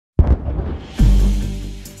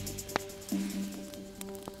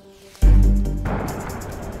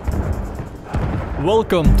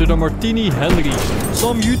Welcome to the Martini Henry.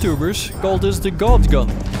 Some YouTubers call this the God gun.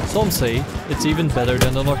 Some say it's even better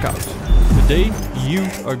than the Knockout. Today you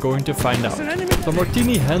are going to find out. The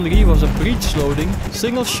Martini Henry was a breech-loading,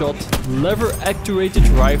 single-shot, lever-actuated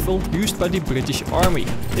rifle used by the British Army.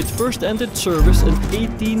 It first entered service in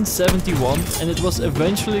 1871 and it was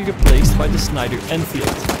eventually replaced by the Snider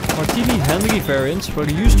Enfield. Martini Henry variants were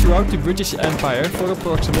used throughout the British Empire for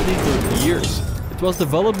approximately 30 years. It was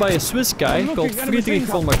developed by a Swiss guy called Friedrich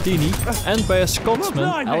von Martini and by a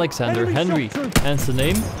Scotsman, Alexander Henry, hence the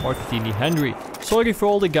name Martini Henry. Sorry for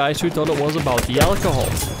all the guys who thought it was about the alcohol.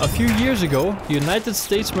 A few years ago, the United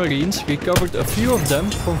States Marines recovered a few of them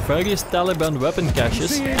from various Taliban weapon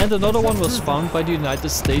caches, and another one was found by the United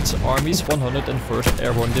States Army's 101st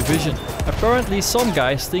Airborne Division. Apparently some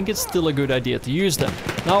guys think it's still a good idea to use them.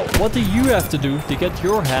 Now, what do you have to do to get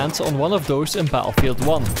your hands on one of those in Battlefield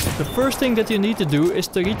 1? The first thing that you need to do is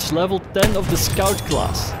to reach level 10 of the Scout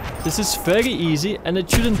class. This is very easy and it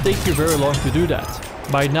shouldn't take you very long to do that.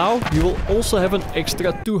 By now, you will also have an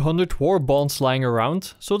extra 200 war bonds lying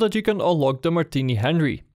around, so that you can unlock the Martini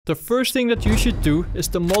Henry. The first thing that you should do is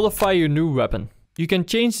to modify your new weapon. You can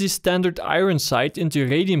change the standard iron sight into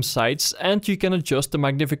radium sights and you can adjust the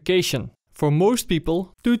magnification. For most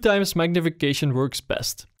people, 2x magnification works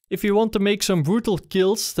best. If you want to make some brutal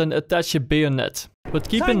kills, then attach a bayonet. But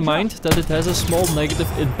keep in mind that it has a small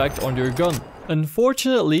negative impact on your gun.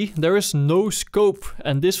 Unfortunately, there is no scope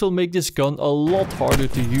and this will make this gun a lot harder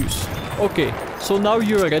to use. Okay, so now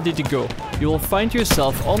you are ready to go. You will find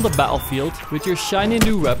yourself on the battlefield with your shiny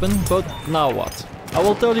new weapon, but now what? I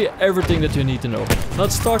will tell you everything that you need to know.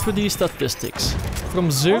 Let's start with these statistics. From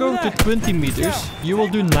 0 to 20 meters, you will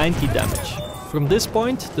do 90 damage. From this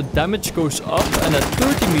point, the damage goes up and at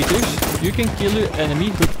 30 meters, you can kill your enemy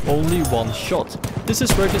with only one shot. This is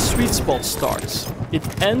where the sweet spot starts.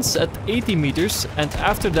 It ends at 80 meters and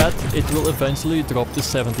after that, it will eventually drop to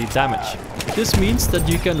 70 damage. This means that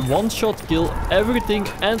you can one-shot kill everything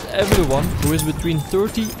and everyone who is between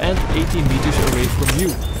 30 and 80 meters away from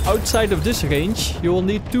you. Outside of this range, you will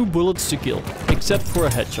need 2 bullets to kill, except for a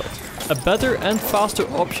headshot. A better and faster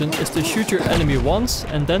option is to shoot your enemy once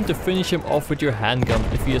and then to finish him off with your handgun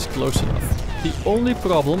if he is close enough. The only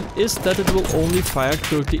problem is that it will only fire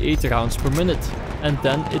 38 rounds per minute and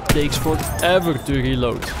then it takes forever to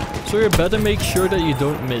reload. So you better make sure that you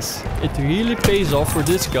don't miss. It really pays off for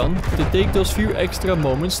this gun to take those few extra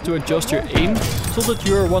moments to adjust your aim so that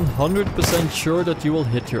you are 100% sure that you will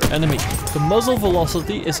hit your enemy. The muzzle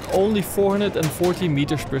velocity is only 440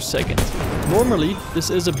 meters per second. Normally, this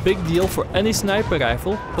is a big deal for any sniper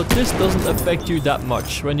rifle, but this doesn't affect you that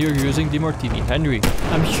much when you're using the Martini Henry.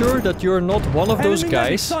 I'm sure that you're not one of those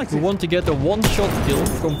guys who want to get a one-shot kill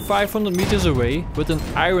from 500 meters away with an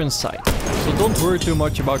iron sight. So don't worry too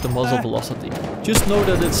much about the muzzle velocity. Just know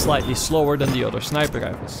that it's slightly slower than the other sniper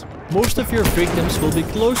rifles. Most of your victims will be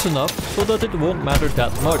close enough so that it won't matter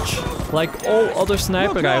that much. Like all other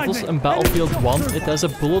sniper rifles in Battlefield 1, it has a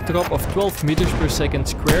bullet drop of 12 meters per second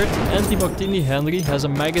squared and the Martini Henry has a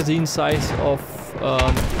magazine size of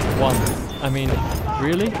 1. I mean,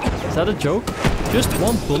 really? Is that a joke? Just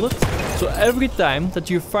one bullet? So every time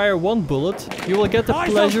that you fire one bullet, you will get the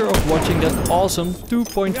pleasure of watching that awesome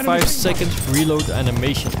 2.5 seconds reload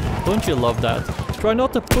animation. Don't you love that? Try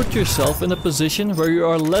not to put yourself in a position where you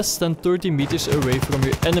are less than 30 meters away from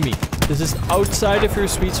your enemy. This is outside of your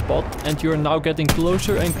sweet spot and you are now getting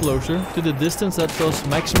closer and closer to the distance that does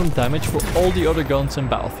maximum damage for all the other guns in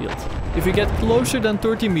Battlefield. If you get closer than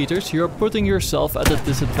 30 meters, you are putting yourself at a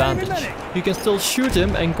disadvantage. You can still shoot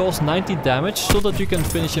him and cause 90 damage so that you can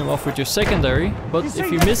finish him off with your secondary, but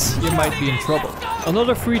if you miss, you might be in trouble.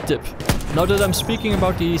 Another free tip. Now that I'm speaking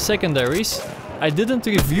about the secondaries, I didn't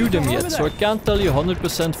review them yet, so I can't tell you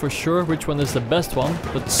 100% for sure which one is the best one,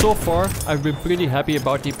 but so far I've been pretty happy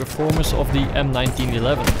about the performance of the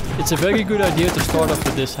M1911. It's a very good idea to start off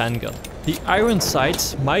with this handgun. The iron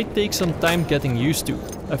sights might take some time getting used to.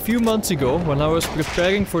 A few months ago, when I was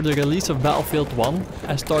preparing for the release of Battlefield 1,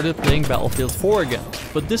 I started playing Battlefield 4 again.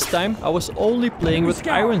 But this time I was only playing with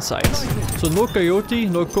iron sights. So no Coyote,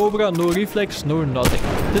 no Cobra, no Reflex, no nothing.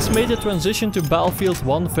 This made the transition to Battlefield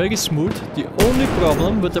 1 very smooth. The only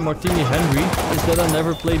problem with the Martini Henry is that I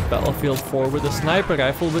never played Battlefield 4 with a sniper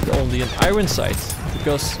rifle with only an iron sight,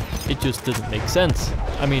 because it just didn't make sense.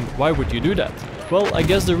 I mean, why would you do that? Well, I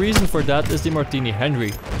guess the reason for that is the Martini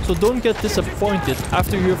Henry. So don't get disappointed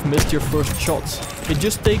after you have missed your first shots. It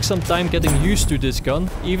just takes some time getting used to this gun,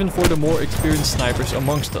 even for the more experienced snipers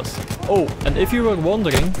amongst us. Oh, and if you were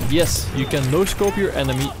wondering, yes, you can no-scope your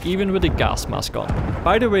enemy even with a gas mask on.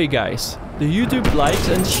 By the way guys, the YouTube likes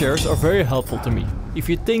and shares are very helpful to me. If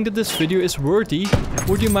you think that this video is worthy,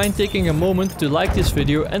 would you mind taking a moment to like this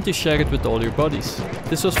video and to share it with all your buddies.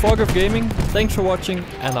 This was Fog of Gaming, thanks for watching,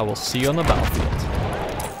 and I will see you on the battlefield.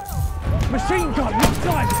 Machine gun, what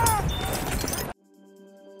side?